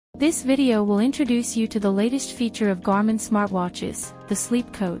This video will introduce you to the latest feature of Garmin smartwatches, the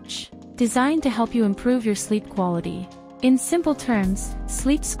Sleep Coach, designed to help you improve your sleep quality. In simple terms,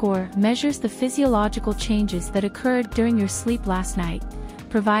 Sleep Score measures the physiological changes that occurred during your sleep last night,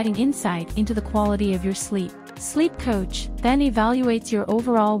 providing insight into the quality of your sleep. Sleep Coach then evaluates your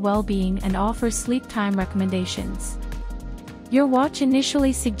overall well-being and offers sleep time recommendations. Your watch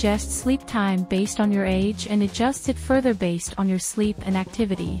initially suggests sleep time based on your age and adjusts it further based on your sleep and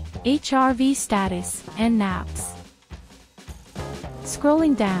activity, HRV status, and naps.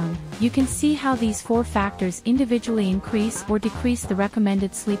 Scrolling down, you can see how these 4 factors individually increase or decrease the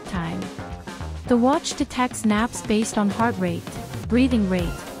recommended sleep time. The watch detects naps based on heart rate, breathing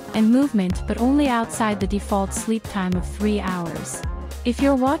rate, and movement, but only outside the default sleep time of 3 hours. If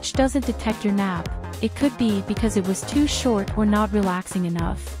your watch doesn't detect your nap, it could be because it was too short or not relaxing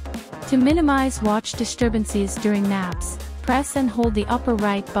enough. To minimize watch disturbances during naps, press and hold the upper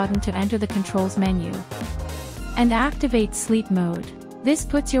right button to enter the controls menu. And activate sleep mode. This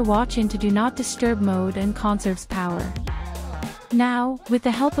puts your watch into do not disturb mode and conserves power. Now, with the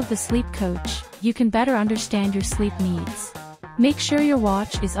help of the Sleep Coach, you can better understand your sleep needs. Make sure your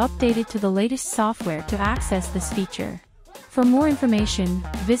watch is updated to the latest software to access this feature. For more information,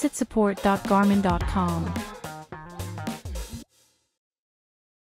 visit support.garmin.com.